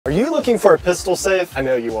Are you looking for a pistol safe? I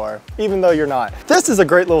know you are, even though you're not. This is a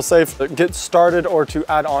great little safe to get started or to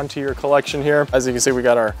add on to your collection here. As you can see, we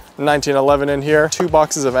got our 1911 in here, 2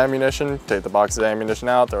 boxes of ammunition. Take the box of ammunition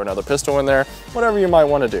out, throw another pistol in there, whatever you might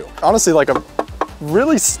want to do. Honestly, like a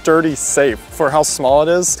really sturdy safe for how small it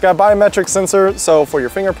is. It's got a biometric sensor, so for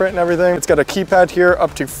your fingerprint and everything. It's got a keypad here,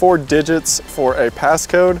 up to 4 digits for a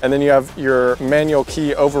passcode. And then you have your manual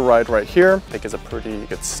key override right here. I think it's a pretty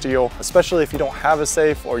good steal, especially if you don't have a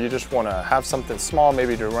safe or you just want to have something small,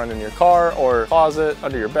 maybe to run in your car or closet,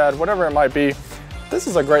 under your bed, whatever it might be. This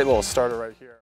is a great little starter right here.